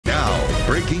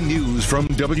Breaking news from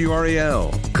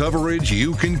WRAL. Coverage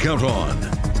you can count on.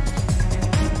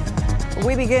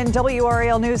 We begin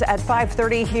WRAL News at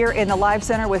 5:30 here in the Live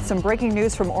Center with some breaking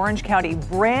news from Orange County.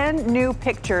 Brand new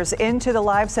pictures into the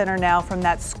Live Center now from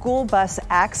that school bus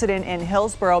accident in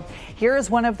Hillsborough. Here is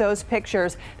one of those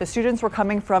pictures. The students were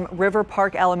coming from River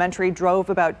Park Elementary, drove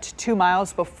about 2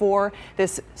 miles before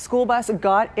this school bus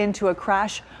got into a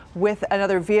crash with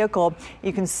another vehicle.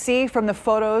 You can see from the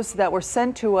photos that were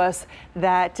sent to us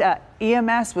that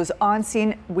EMS was on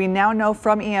scene. We now know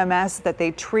from EMS that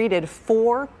they treated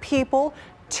 4 people.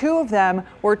 2 of them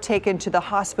were taken to the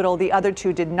hospital. The other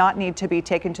 2 did not need to be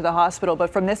taken to the hospital. But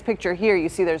from this picture here, you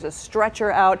see there's a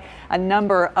stretcher out, a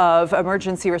number of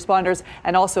emergency responders,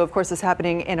 and also, of course, this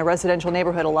happening in a residential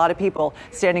neighborhood. A lot of people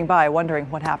standing by wondering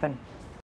what happened.